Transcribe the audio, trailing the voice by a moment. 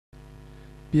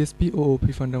PSP ও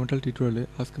ওপি fundamental টিউটোরিয়ালে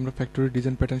আজকে আমরা ফ্যাক্টরি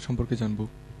ডিজাইন প্যাটার্ন সম্পর্কে জানব।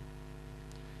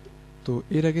 তো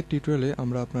এর আগের টিউটোরিয়ালে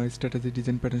আমরা আপনার স্ট্র্যাটেজি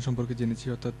ডিজাইন প্যাটার্ন সম্পর্কে জেনেছি,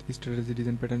 অর্থাৎ স্ট্র্যাটেজি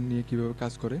ডিজাইন প্যাটার্ন নিয়ে কীভাবে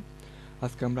কাজ করে।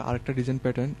 আজকে আমরা আরেকটা ডিজাইন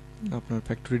প্যাটার্ন, আপনার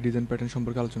ফ্যাক্টরি ডিজাইন প্যাটার্ন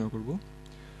সম্পর্কে আলোচনা করব।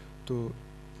 তো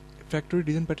ফ্যাক্টরি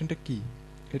ডিজাইন প্যাটার্নটা কী?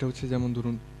 এটা হচ্ছে যেমন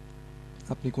ধরুন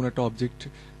আপনি কোনো একটা অবজেক্ট,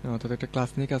 অর্থাৎ একটা ক্লাস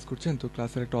নিয়ে কাজ করছেন, তো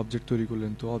ক্লাসের একটা অবজেক্ট তৈরি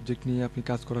করলেন। তো অবজেক্ট নিয়ে আপনি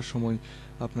কাজ করার সময়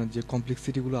আপনার যে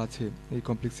কমপ্লেক্সিটিগুলো আছে, এই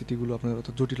কমপ্লেক্সিটিগুলো আপনার,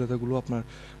 অর্থাৎ জটিলতাগুলো আপনার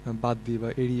বাদ দিয়ে বা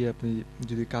এড়িয়ে আপনি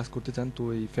যদি কাজ করতে চান, তো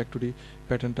এই ফ্যাক্টরি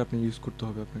প্যাটার্নটা আপনি ইউজ করতে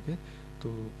হবে আপনাকে। তো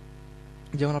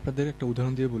যেমন আপনাদের একটা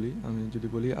উদাহরণ দিয়ে বলি, আমি যদি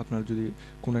বলি আপনার যদি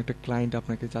কোনো একটা ক্লায়েন্ট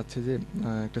আপনাকে চাচ্ছে যে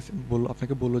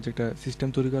আপনাকে বললো যে একটা সিস্টেম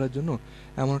তৈরি করার জন্য,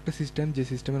 এমন একটা সিস্টেম যে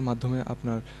সিস্টেমের মাধ্যমে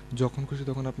আপনার যখন খুশি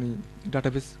তখন আপনি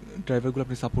ডাটাবেস ড্রাইভারগুলো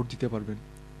আপনি সাপোর্ট দিতে পারবেন।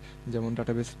 যেমন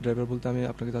ডাটাবেস ড্রাইভার বলতে আমি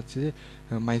আপনাকে চাচ্ছি যে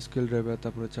মাইস্কুয়েল ড্রাইভার,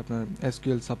 তারপর হচ্ছে আপনার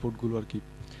এসকিউএল সাপোর্টগুলো আর কি।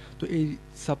 তো এই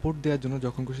সাপোর্ট দেওয়ার জন্য,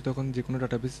 যখন খুশি তখন যে কোনো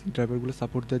ডাটাবেস ড্রাইভারগুলো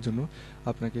সাপোর্ট দেওয়ার জন্য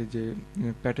আপনাকে যে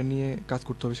প্যাটার্ন নিয়ে কাজ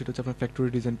করতে হবে, সেটা হচ্ছে আপনার ফ্যাক্টরি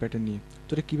ডিজাইন প্যাটার্ন নিয়ে। তো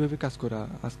এটা কীভাবে কাজ করা,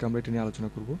 আজকে আমরা এটা নিয়ে আলোচনা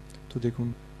করব। তো দেখুন,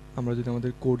 আমরা যদি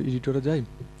আমাদের কোড এডিটরে যাই,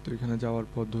 তো এখানে যাওয়ার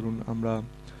পর ধরুন আমরা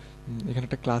এখানে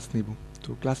একটা ক্লাস নিব। তো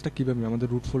ক্লাসটা কীভাবে, আমাদের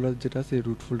রুট ফোল্ডার যেটা আছে, এই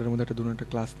রুট ফোল্ডারের মধ্যে একটা ধরুন একটা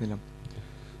ক্লাস নিলাম।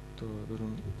 তো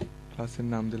ধরুন ক্লাসের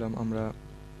নাম দিলাম আমরা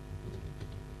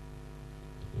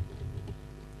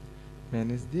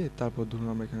ম্যানেজ দিয়ে, তারপর ধরুন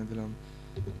আমরা এখানে দিলাম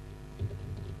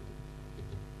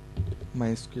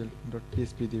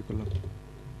mysql.php দিয়ে করলাম।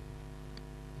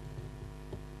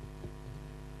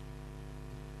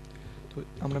 তো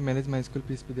আমরা ম্যানেজ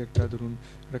mysql.php দিয়ে একটা ধরুন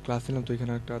একটা ক্লাস নিলাম। তো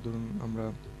এখানে একটা ধরুন আমরা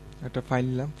একটা ফাইল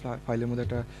নিলাম, ফাইলের মধ্যে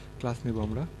একটা ক্লাস নেব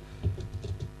আমরা।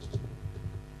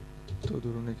 তো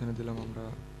ধরুন এখানে দিলাম আমরা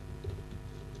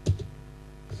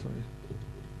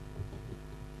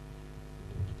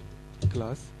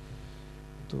ক্লাস।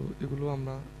 তো এগুলো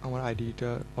আমার আইডিটা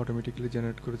অটোমেটিক্যালি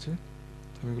জেনারেট করেছে,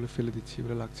 আমি এগুলো ফেলে দিচ্ছি,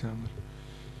 এগুলো লাগছে না আমার।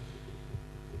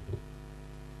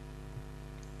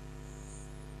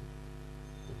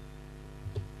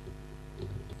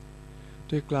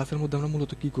 তো এই ক্লাসের মধ্যে আমরা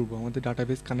মূলত কী করব, আমাদের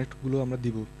ডাটাবেস কানেক্টগুলো আমরা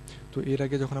দিব। তো এর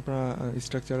আগে যখন আপনারা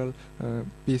স্ট্রাকচারাল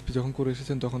পিএসপি যখন করে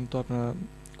এসেছেন, তখন তো আপনারা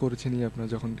করেছেনই, আপনার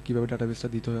যখন কীভাবে ডাটাবেসটা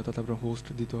দিতে হয়, অর্থাৎ আপনার হোস্ট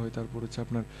দিতে হয়, তারপর হচ্ছে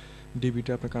আপনার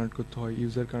ডিবিটা আপনার কানেক্ট করতে হয়,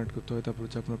 ইউজার কানেক্ট করতে হয়, তারপর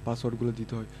হচ্ছে আপনার পাসওয়ার্ডগুলো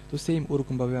দিতে হয়। তো সেম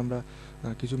ওরকমভাবে আমরা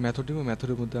কিছু মেথড দিব,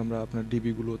 মেথডের মধ্যে আমরা আপনার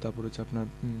ডিবিগুলো, তারপর হচ্ছে আপনার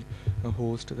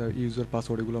হোস্ট, ইউজার,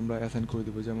 পাসওয়ার্ড এগুলো আমরা অ্যাসাইন করে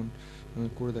দেবো। যেমন আমি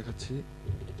করে দেখাচ্ছি,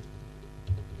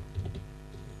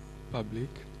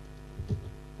 পাবলিক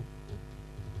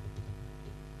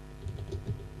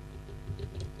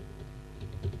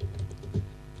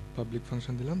পাবলিক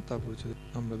ফাংশন দিলাম। তারপর হচ্ছে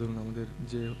আমরা ধরুন আমাদের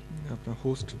যে আপনার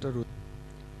হোস্টটা রয়েছে,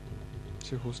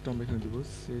 সে হোস্টটা আমরা এখানে দিব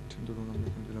সেট, ধরুন আমরা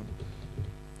এখানে দিলাম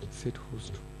সেট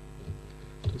হোস্ট।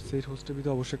 তো সেট হোস্টের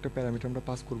ভিতরে অবশ্যই একটা প্যারামিটার আমরা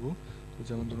পাস করব। তো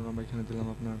যেমন ধরুন আমরা এখানে দিলাম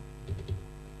আপনার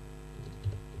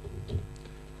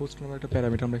হোস্ট নামে একটা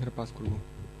প্যারামিটার আমরা এখানে পাস করব।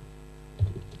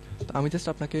 তো আমি জাস্ট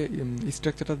আপনাকে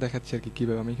স্ট্রাকচারটা দেখাচ্ছি আর কি,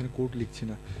 কীভাবে, আমি এখানে কোড লিখছি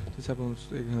না। তো সাপোজ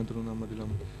এখানে ধরুন আমরা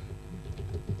দিলাম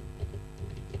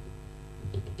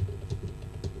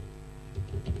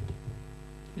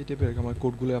এই টাইপের আমার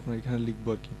কোডগুলো আপনার এখানে লিখবো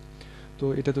আর কি। তো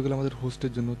এটা তো গেলে আমাদের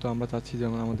হোস্টের জন্য। তো আমরা চাচ্ছি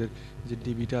যেমন আমাদের যে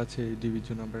ডিবিটা আছে, এই ডিবির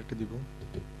জন্য আমরা একটা দিব।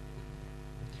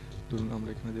 ধরুন আমরা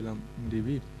এখানে দিলাম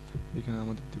ডিবি, এখানে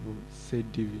আমাদের দিব সেট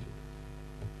ডিবি,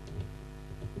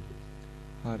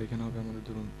 আর এখানে হবে আমাদের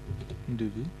ধরুন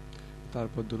ডিবি।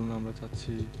 তারপর ধরুন আমরা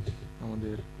চাচ্ছি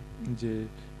আমাদের যে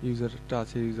ইউজারটা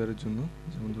আছে, ইউজারের জন্য,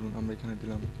 যেমন ধরুন আমরা এখানে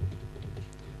দিলাম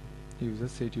ইউজার,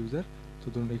 সেট ইউজার। তো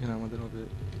ধরুন এখানে আমাদের হবে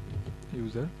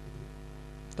ইউজার।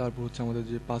 তারপর হচ্ছে আমাদের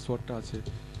যে পাসওয়ার্ডটা আছে,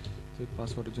 সেই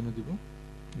পাসওয়ার্ডের জন্য দিব,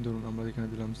 ধরুন আমরা এখানে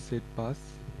দিলাম সেট পাস,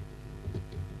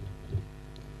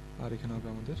 আর এখানে হবে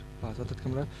আমাদের পাস, অর্থাৎ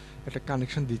আমরা একটা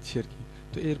কানেকশন দিচ্ছি আর কি।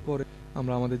 তো এরপরে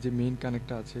আমরা আমাদের যে মেইন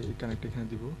কানেক্টটা আছে, এই কানেক্ট এখানে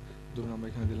দিব। ধরুন আমরা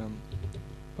এখানে দিলাম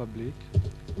পাবলিক,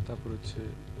 তারপর হচ্ছে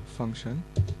ফাংশন,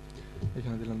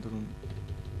 এখানে দিলাম ধরুন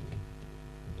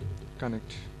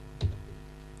কানেক্ট।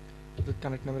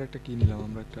 কানেক্ট নামের একটা কি নিলাম,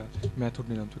 আমরা একটা মেথড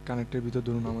নিলাম। তো কানেক্টের ভিতর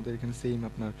ধরুন আমাদের এখানে সেম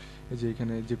আপনার এই যে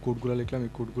এখানে যে কোডগুলো লিখলাম,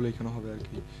 এই কোডগুলো এখানে হবে আর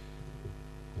কি।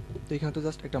 তো এখানে তো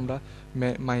জাস্ট একটা আমরা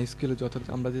মাইস্কুয়েল, অর্থাৎ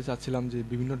আমরা যে চাচ্ছিলাম যে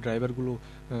বিভিন্ন ড্রাইভারগুলো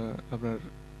আপনার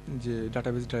যে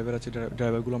ডাটাবেস ড্রাইভার আছে,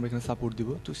 ড্রাইভারগুলো আমরা এখানে সাপোর্ট দিব।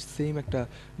 তো সেম একটা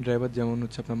ড্রাইভার যেমন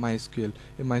হচ্ছে আপনার মাইস্কুয়েল,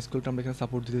 এই মাইস্কুয়েলটা আমরা এখানে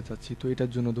সাপোর্ট দিতে চাচ্ছি। তো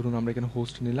এটার জন্য ধরুন আমরা এখানে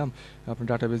হোস্ট নিলাম, আপনার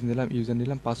ডাটাবেস নিলাম, ইউজার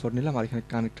নিলাম, পাসওয়ার্ড নিলাম, আর এখানে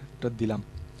কানেক্টটা দিলাম।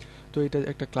 তো এটা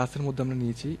একটা ক্লাসের মধ্যে আমরা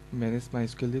নিয়েছি ম্যানেজ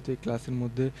মাইস্কুয়েল দিয়ে। তো এই ক্লাসের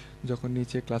মধ্যে যখন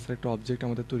নিচে ক্লাসের একটা অবজেক্ট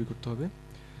আমাদের তৈরি করতে হবে।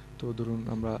 তো ধরুন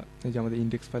আমরা এই যে আমাদের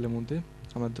ইন্ডেক্স ফাইলের মধ্যে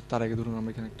আমাদের তার আগে ধরুন আমরা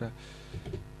এখানে একটা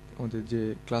আমাদের যে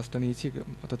ক্লাসটা নিয়েছি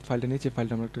অর্থাৎ ফাইলটা নিয়েছি,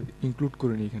 ফাইলটা আমরা একটা ইনক্লুড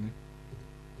করে নিই এখানে।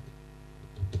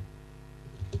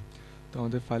 তো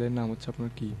আমাদের ফাইলের নাম হচ্ছে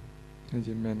আপনার কি, এই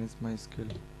যে ম্যানেজ মাই স্কেল।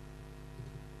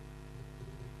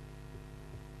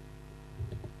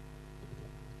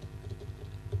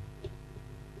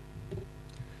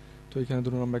 তো এখানে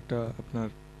ধরুন আমরা একটা আপনার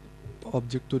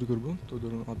অবজেক্ট তৈরি করব। তো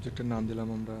ধরুন অবজেক্টের নাম দিলাম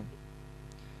আমরা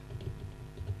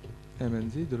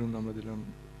এমএনজি, ধরুন আমরা দিলাম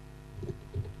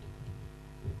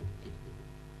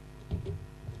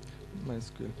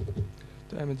মাইস্কুয়েল।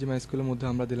 তো এমএনজি মাইস্কুয়েলের মধ্যে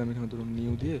আমরা দিলাম এখানে ধরুন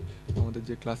নিউ দিয়ে আমাদের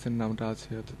যে ক্লাসের নামটা আছে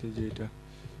অর্থাৎ এই যে এটা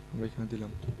আমরা এখানে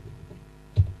দিলাম।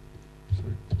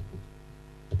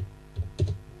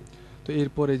 তো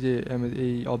এরপরে যে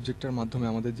এই অবজেক্টের মাধ্যমে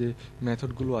আমাদের যে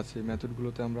মেথডগুলো আছে,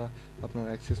 মেথডগুলোতে আমরা আপনার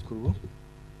অ্যাক্সেস করব।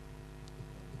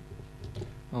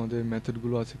 আমাদের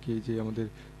মেথডগুলো আছে কি, যে আমাদের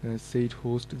সেট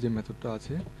হোস্ট যে মেথডটা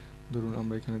আছে, ধরুন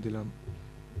আমরা এখানে দিলাম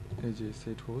এই যে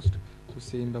সেট হোস্ট। তো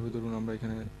সেমভাবে ধরুন আমরা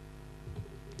এখানে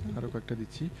আরও কয়েকটা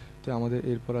দিচ্ছি। তো আমাদের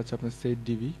এরপর আছে আপনার সেট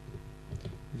ডিবি,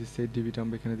 এই যে সেট ডিবিটা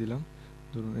আমরা এখানে দিলাম।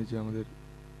 ধরুন এই যে আমাদের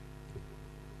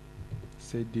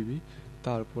সেট ডিবি,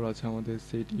 তারপর আছে আমাদের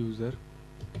সেট ইউজার,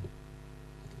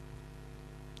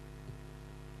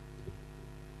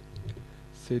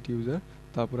 সেট ইউজার,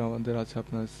 তারপর আমাদের আছে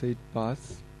আপনার সেট পাস,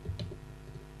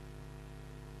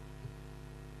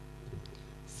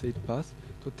 সেট পাস।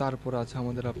 তো তারপর আছে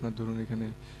আমাদের আপনার ধরুন এখানে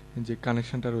যে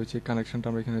কানেকশনটা রয়েছে, কানেকশনটা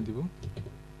আমরা এখানে দিব,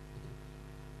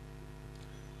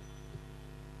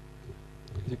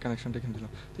 যে কানেকশনটা এখানে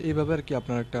দিলাম। তো এইভাবে আর কি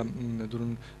আপনার একটা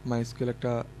ধরুন মাইস্কুয়েল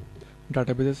একটা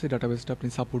ডাটাবেস আছে, ডাটাবেসটা আপনি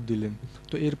সাপোর্ট দিলেন।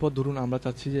 তো এরপর ধরুন আমরা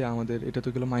চাচ্ছি যে আমাদের এটা তো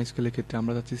গেলো মাইস্কুয়েলের ক্ষেত্রে,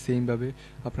 আমরা চাচ্ছি সেমভাবে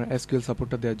আপনার এসকিউএল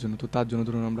সাপোর্টটা দেওয়ার জন্য। তো তার জন্য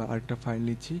ধরুন আমরা আরেকটা ফাইল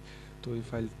নিচ্ছি। তো এই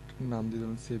ফাইল নাম দিয়ে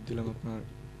ধরুন সেভ দিলাম আপনার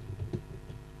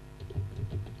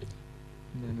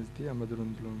ম্যানেজ দিয়ে, আমরা ধরুন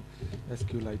দিলাম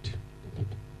এসকিউলাইট,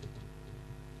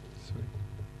 সরি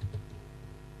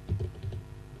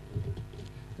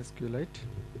এসকিউলাইট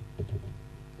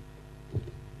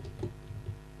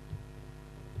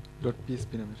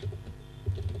 .php নামের।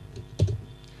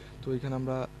 তো এখানে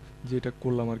আমরা যেটা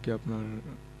করলাম আর কি আপনার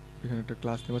এখানে একটা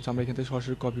ক্লাস নেওয়া হচ্ছে, আমরা এখান থেকে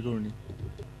সরাসরি কপি করে নিই।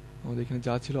 আমাদের এখানে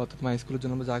যা ছিল অর্থাৎ মাইস্কুলের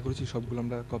জন্য আমরা যা করেছি সবগুলো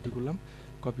আমরা কপি করলাম,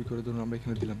 কপি করে ধরুন আমরা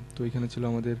এখানে দিলাম। তো এখানে ছিল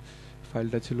আমাদের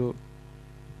ফাইলটা ছিল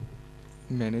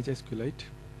ম্যানেজ এসকিউলাইট,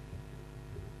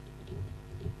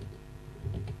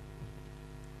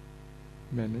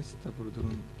 ম্যানেজ তারপরে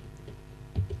ধরুন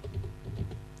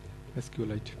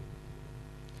এসকিউলাইট।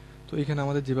 তো এখানে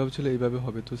আমাদের যেভাবে ছিল এইভাবে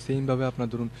হবে। তো সেমভাবে আপনার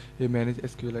ধরুন এই ম্যানেজ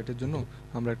এসকিউলাইটের জন্য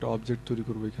আমরা একটা অবজেক্ট তৈরি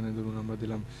করবো। এখানে ধরুন আমরা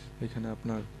দিলাম এখানে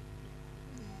আপনার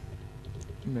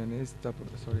ম্যানেজ, তারপর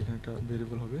সরি এখানে একটা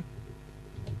ভেরিয়েবল হবে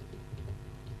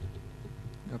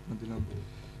আপনার দিলাম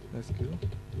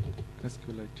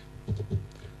এসকিউলাইট।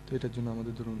 তো এটার জন্য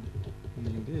আমাদের ধরুন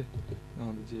নিউ দিয়ে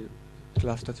আমাদের যে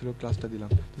ক্লাসটা ছিল ক্লাসটা দিলাম।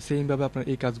 তো সেমভাবে আপনার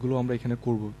এই কাজগুলো আমরা এখানে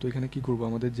করব। তো এখানে কি করব,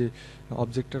 আমাদের যে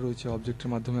অবজেক্টটা রয়েছে অবজেক্টের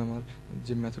মাধ্যমে আমার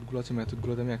যে মেথডগুলো আছে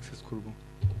মেথডগুলোতে আমি অ্যাক্সেস করব।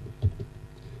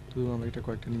 তো আমরা এটা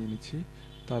কয়েকটা নিয়ে নিচ্ছি।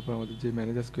 তারপর আমাদের যে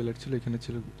ম্যানেজ এসকিউএল ছিল এখানে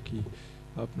ছিল কি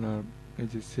আপনার এই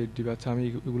যে সেট ডিবি, আচ্ছা আমি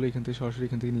এগুলো এখান থেকে সরাসরি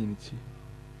এখান থেকে নিয়ে নিচ্ছি,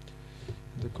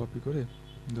 কপি করে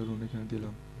ধরুন এখানে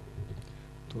দিলাম।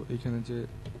 তো এখানে যে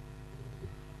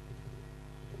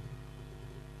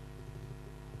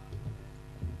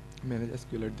ম্যানেজ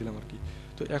এসকিউএল দিলাম আর কি।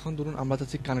 তো এখন ধরুন আমরা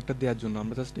চাচ্ছি কানেক্টর দেওয়ার জন্য,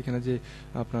 আমরা জাস্ট এখানে যে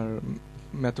আপনার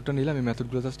মেথডটা নিলাম, এই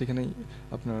মেথডগুলো জাস্ট এখানে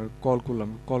আপনার কল করলাম।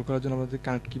 কল করার জন্য আমাদের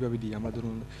কানেক্ট কীভাবে দিই, আমরা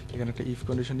ধরুন এখানে একটা ইফ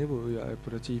কন্ডিশন নেব,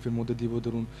 এরপরে হচ্ছে ইফের মধ্যে দিব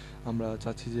ধরুন আমরা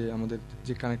চাচ্ছি যে আমাদের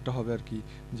যে কানেক্টটা হবে আর কি,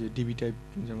 যে ডিবি টাইপ,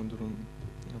 যেমন ধরুন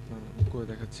আপনার করে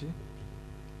দেখাচ্ছি।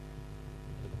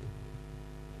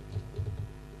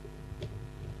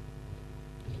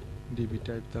 ডিবি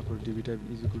টাইপ, তারপর DB type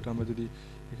is equal to আমরা যদি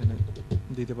এখানে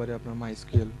দিতে পারি আপনার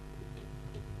মাইস্কুয়েল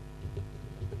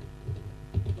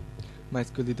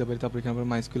দিতে পারি। তারপর এখানে আমরা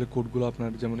মাইস্কুয়েলের কোডগুলো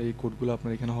আপনার যেমন এই কোডগুলো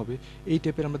আপনার এখানে হবে এই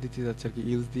টাইপের আমরা দিতে যাচ্ছি আর কি।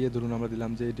 ইউজ দিয়ে ধরুন আমরা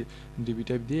দিলাম যে ডিবি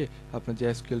টাইপ দিয়ে আপনার যে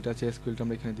এসকিউএলটা আছে এসকিউএলটা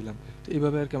আমরা এখানে দিলাম। তো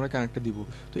এইভাবে আর কি আমরা কানেক্টটা দিব।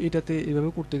 তো এটাতে এইভাবে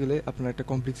করতে গেলে আপনার একটা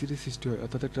কমপ্লেক্সিটি সৃষ্টি হয়,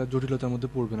 অর্থাৎ একটা জটিলতার মধ্যে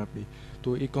পড়বেন আপনি। তো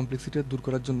এই কমপ্লেক্সিটিটা দূর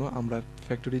করার জন্য আমরা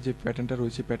ফ্যাক্টরি যে প্যাটার্নটা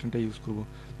রয়েছে প্যাটার্নটা ইউজ করব।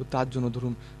 তো তার জন্য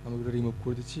ধরুন আমরা ওটা রিমুভ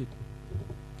করে দিচ্ছি।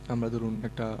 আমরা ধরুন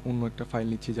অন্য একটা ফাইল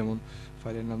নিচ্ছি, যেমন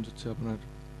ফাইলের নাম হচ্ছে আপনার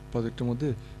প্রজেক্টের মধ্যে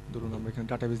ধরুন আমরা এখানে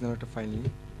ডাটাবেস নামে একটা ফাইল নিই।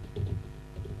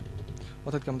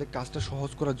 অর্থাৎ আমাদের কাজটা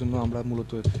সহজ করার জন্য আমরা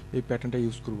মূলত এই প্যাটার্নটা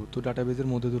ইউজ করব। তো ডাটাবেসের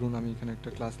মধ্যে ধরুন আমি এখানে একটা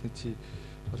ক্লাস নিচ্ছি,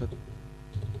 অর্থাৎ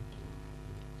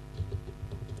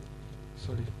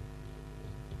সরি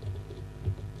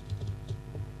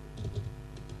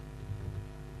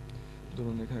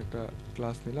ধরুন এখানে একটা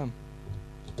ক্লাস নিলাম,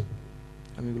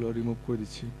 আমি এগুলো রিমুভ করে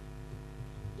দিচ্ছি।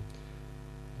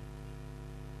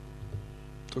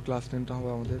 তো ক্লাস নেমটা হবে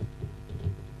আমাদের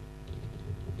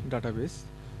ডাটাবেস।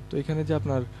 তো এখানে যে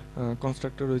আপনার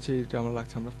কনস্ট্রাক্টর রয়েছে এটা আমরা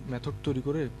লাগছে, আমরা মেথড তৈরি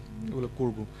করে ওগুলো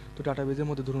করব। তো ডাটাবেজের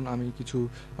মধ্যে ধরুন আমি কিছু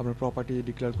আপনার প্রপার্টি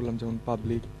ডিক্লেয়ার করলাম, যেমন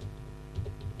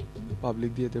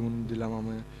পাবলিক দিয়ে তেমন দিলাম,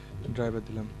 আমি ড্রাইভার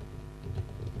দিলাম,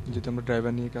 যেহেতু আমরা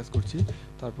ড্রাইভার নিয়ে কাজ করছি।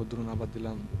 তারপর ধরুন আবার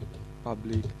দিলাম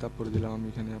পাবলিক, তারপরে দিলাম আমি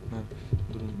এখানে আপনার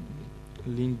ধরুন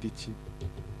লিঙ্ক দিচ্ছি।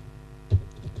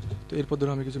 তো এরপর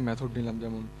ধরুন আমি কিছু মেথড নিলাম,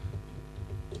 যেমন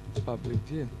পাবলিক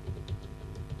দিয়ে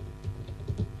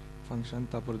ফাংশন,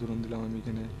 তারপরে ধরুন দিলাম আমি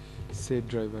এখানে সেট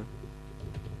ড্রাইভার।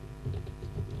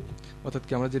 অর্থাৎ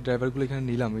কি আমরা যে ড্রাইভারগুলো এখানে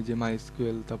নিলাম, এই যে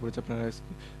মাইএসকিউএল, তারপরে হচ্ছে আপনার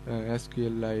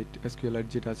এসকিউএল লাইট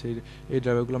যেটা আছে, এই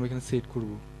ড্রাইভারগুলো আমি এখানে সেট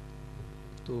করব।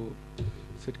 তো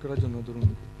সেট করার জন্য ধরুন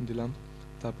দিলাম,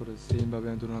 তারপরে সেমভাবে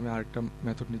ধরুন আমি আরেকটা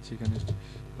মেথড নিচ্ছি এখানে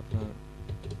আপনার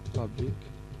পাবলিক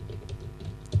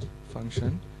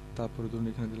ফাংশন, তারপরে ধরুন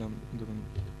এখানে দিলাম ধরুন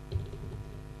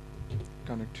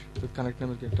কানেক্ট। তো কানেক্ট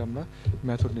নামের কি একটা আমরা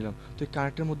মেথড নিলাম। তো এই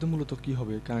কানেক্টের মধ্যে মূলত কি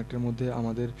হবে, কানেক্টের মধ্যে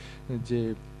আমাদের যে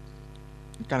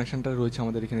কানেকশনটা রয়েছে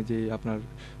আমাদের এখানে, যে আপনার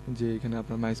যে এখানে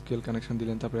আপনার মাইএসকিউএল কানেকশন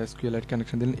দিলেন, তারপর এসকিউএলাইট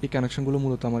কানেকশন দিলেন, এই কানেকশনগুলো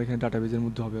মূলত আমার এখানে ডাটাবেজের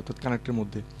মধ্যে হবে, অর্থাৎ কানেক্টের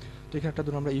মধ্যে। তো এখানে একটা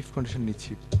ধরুন আমরা ইফ কন্ডিশন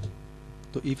নিচ্ছি।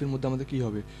 তো ইফের মধ্যে আমাদের কি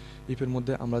হবে, ইফের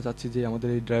মধ্যে আমরা চাচ্ছি যে আমাদের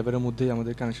এই ড্রাইভারের মধ্যেই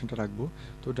আমাদের কানেকশনটা রাখবো।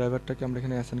 তো ড্রাইভারটাকে আমরা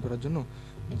এখানে অ্যাসাইন করার জন্য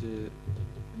যে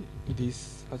দিস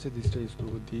আছে, দিসটা ইউজ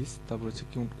করবো, দিস, তারপর হচ্ছে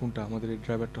কোনটা আমাদের এই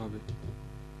ড্রাইভারটা হবে,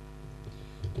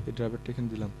 এই ড্রাইভারটা এখানে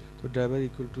দিলাম। তো ড্রাইভার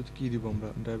ইকুয়াল টু কী দিব, আমরা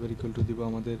ড্রাইভার ইকুয়াল টু দিব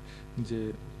আমাদের যে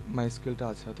মাইএসকিউএলটা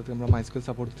আছে, অর্থাৎ আমরা মাইএসকিউএল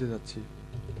সাপোর্ট দিতে যাচ্ছি।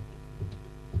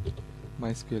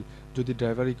 মাইএসকিউএল যদি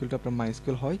ড্রাইভার ইকুয়াল টু আপনার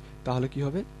মাইএসকিউএল হয়, তাহলে কি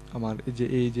হবে, আমার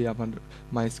এই যে আপনার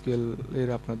মাইএসকিউএল এর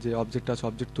আপনার যে অবজেক্ট আছে,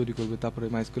 অবজেক্ট তৈরি করবে, তারপরে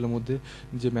মাইএসকিউএলের মধ্যে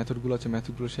যে মেথডগুলো আছে,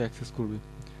 মেথডগুলো সে অ্যাক্সেস করবে।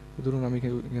 তো ধরুন আমি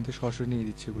এখান থেকে সরাসরি নিয়ে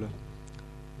দিচ্ছি এগুলো।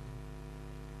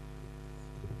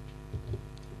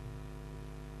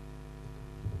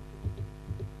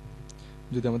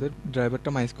 যদি আমাদের ড্রাইভারটা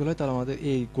মাইএসকিউএল হয়, তাহলে আমাদের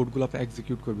এই কোডগুলো আপনার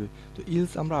এক্সিকিউট করবে। তো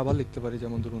ইলস আমরা আবার লিখতে পারি,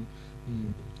 যেমন ধরুন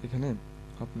এখানে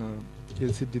আপনার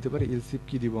এলসিপ দিতে পারি। এলসিপ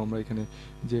কি দিব আমরা এখানে,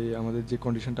 যে আমাদের যে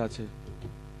কন্ডিশনটা আছে,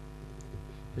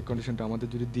 এই কন্ডিশনটা আমাদের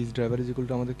যদি this driver is equal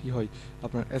to আমাদের কি হয়,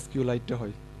 আপনার এসকিউএলাইটটা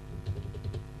হয়।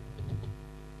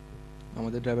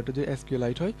 আমাদের ড্রাইভারটা যদি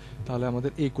এসকিউএলাইট হয়, তাহলে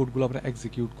আমাদের এই কোডগুলো আপনার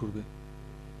এক্সিকিউট করবে।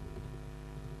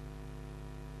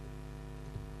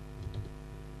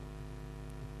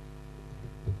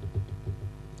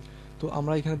 তো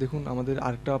আমরা এখানে দেখুন আমাদের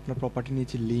আরেকটা আপনার প্রপার্টি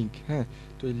নিয়েছি লিঙ্ক। হ্যাঁ,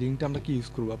 তো এই লিঙ্কটা আমরা কি ইউজ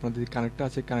করবো, আপনাদের যে কানেক্টটা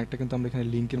আছে, কানেক্টটা কিন্তু আমরা এখানে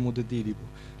লিঙ্কের মধ্যে দিয়ে দিব।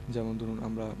 যেমন ধরুন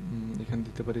আমরা এখানে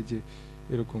দিতে পারি যে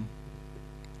এরকম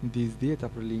দিস দিয়ে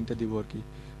তারপরে লিঙ্কটা দিব আর কি।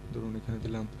 ধরুন এখানে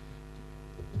দিলাম,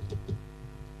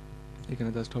 এখানে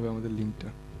জাস্ট হবে আমাদের লিঙ্কটা,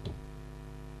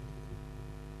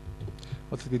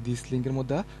 অর্থাৎ দিস লিঙ্কের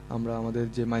মধ্যে আমরা আমাদের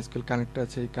যে মাইএসকিউএল কানেক্টটা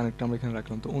আছে, এই কানেক্টটা আমরা এখানে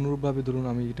রাখলাম। তো অনুরূপভাবে ধরুন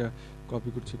আমি এটা কপি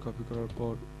করছি, কপি করার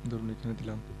পর ধরুন এখানে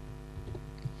দিলাম,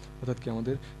 অর্থাৎ কি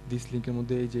আমাদের দিস লিঙ্কের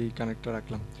মধ্যে এই যে এই কানেক্টটা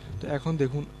রাখলাম। তো এখন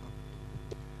দেখুন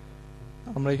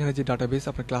আমরা এখানে যে ডাটাবেস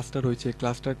আপনার ক্লাসটা রয়েছে,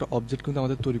 ক্লাসটা একটা অবজেক্ট কিন্তু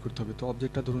আমাদের তৈরি করতে হবে। তো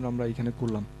অবজেক্টটা ধরুন আমরা এখানে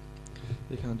করলাম,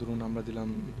 এখানে ধরুন আমরা দিলাম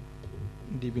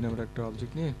ডিবি নামের একটা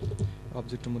অবজেক্ট নিয়ে,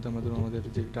 অবজেক্টের মধ্যে আমরা ধরুন আমাদের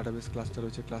যে ডাটাবেস ক্লাসটা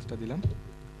রয়েছে, ক্লাসটা দিলাম।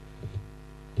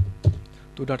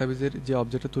 তো ডাটাবেজের যে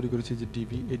অবজেক্টটা তৈরি করেছি যে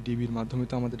ডিবি, এই ডিবির মাধ্যমে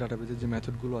তো আমাদের ডাটাবেজের যে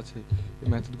মেথডগুলো আছে, এই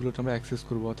মেথডগুলোটা আমরা অ্যাক্সেস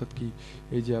করবো। অর্থাৎ কি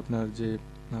এই যে আপনার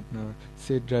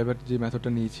সেট ড্রাইভার যে মেথডটা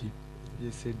নিয়েছি, যে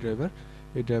সেট ড্রাইভার,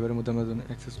 এই ড্রাইভারের মধ্যে আমরা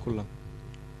অ্যাক্সেস করলাম।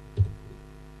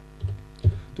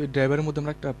 তো এই ড্রাইভারের মধ্যে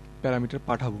আমরা একটা প্যারামিটার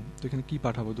পাঠাবো। তো এখানে কি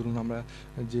পাঠাবো, ধরুন আমরা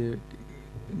যে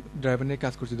ড্রাইভার নিয়ে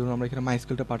কাজ করছি, ধরুন আমরা এখানে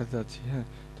মাইএসকিউএলটা পাঠাতে যাচ্ছি। হ্যাঁ,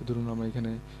 তো ধরুন আমরা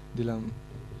এখানে দিলাম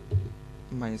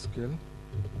মাইএসকিউএল,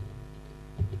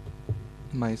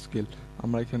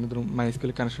 আমরা এখানে ধরুন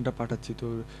মাইএসকিউএল কানেকশনটা পাঠাচ্ছি। তো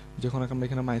যখন আমরা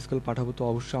এখানে মাইএসকিউএল পাঠাবো, তো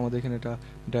অবশ্যই আমাদের এখানে এটা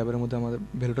ড্রাইভারের মধ্যে আমাদের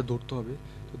ভ্যালুটা ধরতে হবে।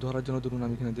 তো ধরার জন্য ধরুন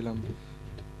আমি এখানে দিলাম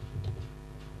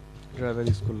ড্রাইভার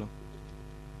ইউজ করলাম।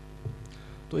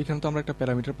 তো এখানে তো আমরা একটা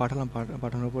প্যারামিটার পাঠালাম,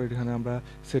 পাঠানোর পর এখানে আমরা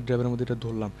সেট ড্রাইভারের মধ্যে এটা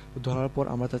ধরলাম। তো ধরার পর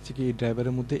আমরা চাচ্ছি কি এই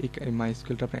ড্রাইভারের মধ্যে এই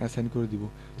মাইএসকিউএলটা আমরা অ্যাসাইন করে দিব।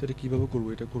 তো এটা কীভাবে করবো,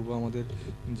 এটা করবো আমাদের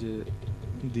যে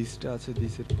দিসটা আছে,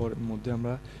 দিসের পর মধ্যে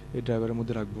আমরা এই ড্রাইভারের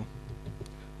মধ্যে রাখবো।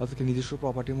 অর্থাৎ নিজস্ব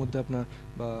প্রপার্টির মধ্যে আপনার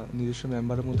বা নিজস্ব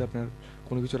মেম্বারের মধ্যে আপনার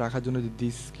কোনো কিছু রাখার জন্য যে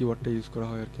দিস কিওয়ার্ডটা ইউজ করা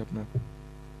হয় আর কি আপনার।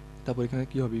 তারপর এখানে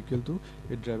কী হবে, ইকুয়াল টু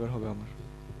এই ড্রাইভার হবে আমার।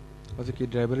 অর্থাৎ কি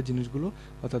ড্রাইভারের জিনিসগুলো,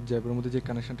 অর্থাৎ ড্রাইভারের মধ্যে যে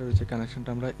কানেকশনটা রয়েছে, কানেকশনটা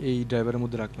আমরা এই ড্রাইভারের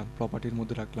মধ্যে রাখলাম, প্রপার্টির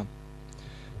মধ্যে রাখলাম।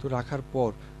 তো রাখার পর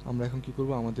আমরা এখন কি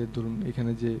করব, আমাদের ধরুন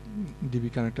এখানে যে ডিবি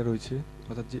কানেক্টর রয়েছে,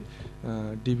 অর্থাৎ যে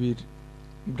ডিবির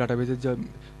ডাটাবেজের যে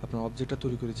আপনার অবজেক্টটা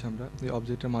তৈরি করেছি আমরা, এই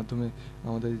অবজেক্টের মাধ্যমে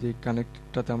আমাদের যে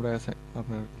কানেক্টটাতে আমরা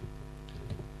আপনার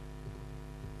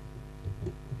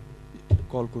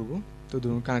কল করব। তো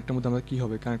ধরুন কানেক্টের মধ্যে আমরা কী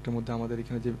হবে, কানেক্টের মধ্যে আমাদের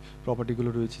এখানে যে প্রপার্টিগুলো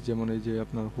রয়েছে, যেমন এই যে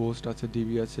আপনার হোস্ট আছে,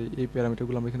 ডিবি আছে, এই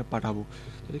প্যারামিটারগুলো আমরা এখানে পাঠাবো।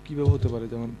 তাহলে কীভাবে হতে পারে,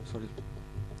 যেমন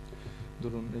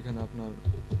ধরুন এখানে আপনার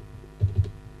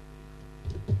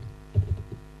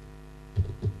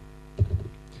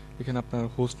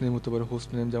হোস্ট নেম হতে পারে। হোস্ট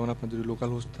নেম যেমন আপনার যদি লোকাল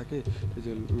হোস্ট থাকে, এই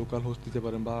যে লোকাল হোস্ট দিতে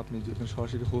পারেন, বা আপনি যদি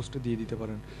সরাসরি হোস্ট দিয়ে দিতে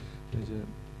পারেন, এই যে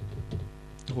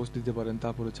হোস্ট দিতে পারেন।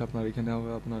 তারপর হচ্ছে আপনার এখানে হবে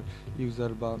আপনার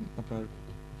ইউজার, বা আপনার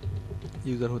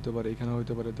ইউজার হতে পারে, এখানে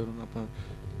হতে পারে ধরুন আপনার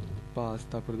পাস।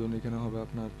 তারপরে ধরুন এখানে হবে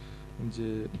আপনার যে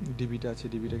ডিবিটা আছে,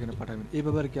 ডিবিটা এখানে পাঠাবেন।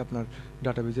 এইভাবে আর কি আপনার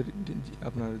ডাটাবেজের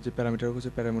আপনার যে প্যারামিটার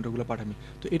হচ্ছে প্যারামিটারগুলো পাঠাবেন।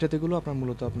 তো এটাতেগুলো আপনার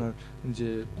মূলত আপনার যে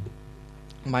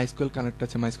মাইস্কুয়েল কানেক্ট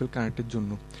আছে, মাইস্কুয়েল কানেক্টের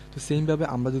জন্য। তো সেমভাবে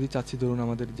আমরা যদি চাচ্ছি, ধরুন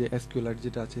আমাদের যে এসকিউএলআর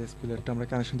যেটা আছে, এসকিউএলআরটা আমরা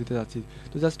কানেকশন দিতে যাচ্ছি,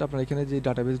 তো জাস্ট আপনার এখানে যে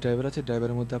ডাটাবেস ড্রাইভার আছে,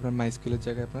 ড্রাইভারের মধ্যে আপনার মাইস্কুয়েলের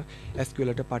জায়গায় আপনার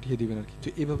এসকিউএলআরটা পাঠিয়ে দিবেন আর কি। তো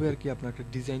এভাবে আর কি আপনার একটা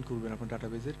ডিজাইন করবেন আপনার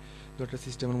ডাটাবেসের। তো একটা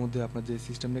সিস্টেমের মধ্যে আপনার যে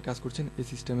সিস্টেম নিয়ে কাজ করছেন, এই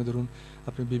সিস্টেমে ধরুন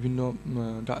আপনি বিভিন্ন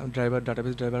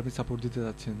ডাটাবেস ড্রাইভার আপনি সাপোর্ট দিতে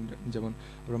যাচ্ছেন, যেমন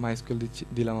আমরা মাইস্কুয়েল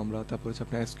দিলাম আমরা, তারপর হচ্ছে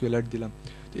আপনার এসকিউএলআর দিলাম।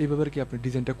 তো এইভাবে আর কি আপনি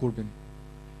ডিজাইনটা করবেন।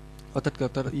 অর্থাৎ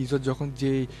তার ইউজার যখন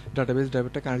যে ডাটাবেস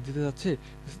ড্রাইভারটা কানেক্ট দিতে যাচ্ছে,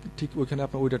 ঠিক ওইখানে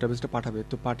আপনার ওই ডাটাবেসটা পাঠাবে।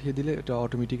 তো পাঠিয়ে দিলে এটা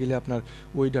অটোমেটিক্যালি আপনার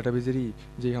ওই ডাটাবেসেরই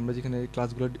যে আমরা যেখানে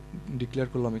ক্লাসগুলো ডিক্লেয়ার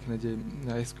করলাম, এখানে যে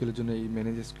এসকিউএলের জন্য এই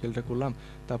ম্যানেজ এসকিউএলটা করলাম,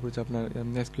 তারপর হচ্ছে আপনার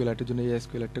এসকিউএলআরটার জন্য এই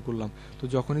এসকিউএলআরটা করলাম। তো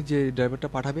যখনই যে ড্রাইভারটা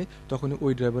পাঠাবে, তখনই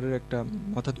ওই ড্রাইভারের একটা,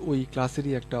 অর্থাৎ ওই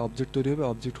ক্লাসেরই একটা অবজেক্ট তৈরি হবে।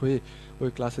 অবজেক্ট হয়ে ওই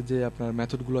ক্লাসের যে আপনার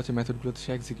মেথডগুলো আছে, মেথডগুলোতে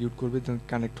সে এক্সিকিউট করবে,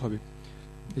 কানেক্ট হবে,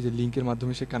 এই যে লিঙ্কের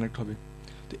মাধ্যমে সে কানেক্ট হবে।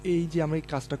 তো এই যে আমরা এই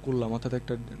কাজটা করলাম, অর্থাৎ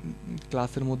একটা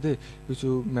ক্লাসের মধ্যে কিছু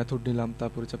মেথড নিলাম,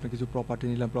 তারপর হচ্ছে আপনার কিছু প্রপার্টি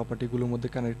নিলাম, প্রপার্টিগুলোর মধ্যে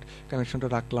কানেকশনটা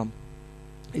রাখলাম।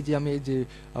 এই যে আমি এই যে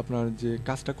আপনার যে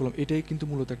কাজটা করলাম, এটাই কিন্তু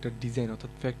মূলত একটা ডিজাইন,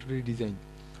 অর্থাৎ ফ্যাক্টরি ডিজাইন।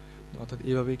 অর্থাৎ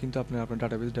এইভাবেই কিন্তু আপনি আপনার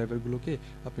ডাটাবেস ড্রাইভারগুলোকে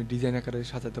আপনি ডিজাইন আকারে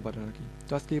সাজাতে পারেন আর কি।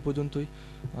 তো আজকে এই পর্যন্তই।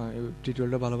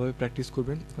 টিউটোরিয়ালটা ভালোভাবে প্র্যাকটিস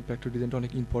করবেন। ফ্যাক্টরি ডিজাইনটা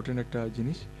অনেক ইম্পর্টেন্ট একটা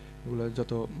জিনিস। এগুলো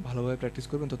যত ভালোভাবে প্র্যাকটিস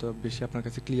করবেন, তত বেশি আপনার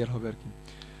কাছে ক্লিয়ার হবে আর কি।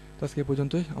 তো আজকে এই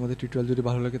পর্যন্তই। আমাদের টিউটোরিয়াল যদি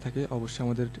ভালো লেগে থাকে, অবশ্যই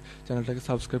আমাদের চ্যানেলটাকে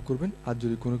সাবস্ক্রাইব করবেন। আর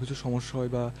যদি কোনো কিছু সমস্যা হয়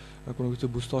বা কোনো কিছু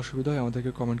বুঝতে অসুবিধা হয়,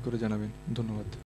 আমাদেরকে কমেন্ট করে জানাবেন। ধন্যবাদ।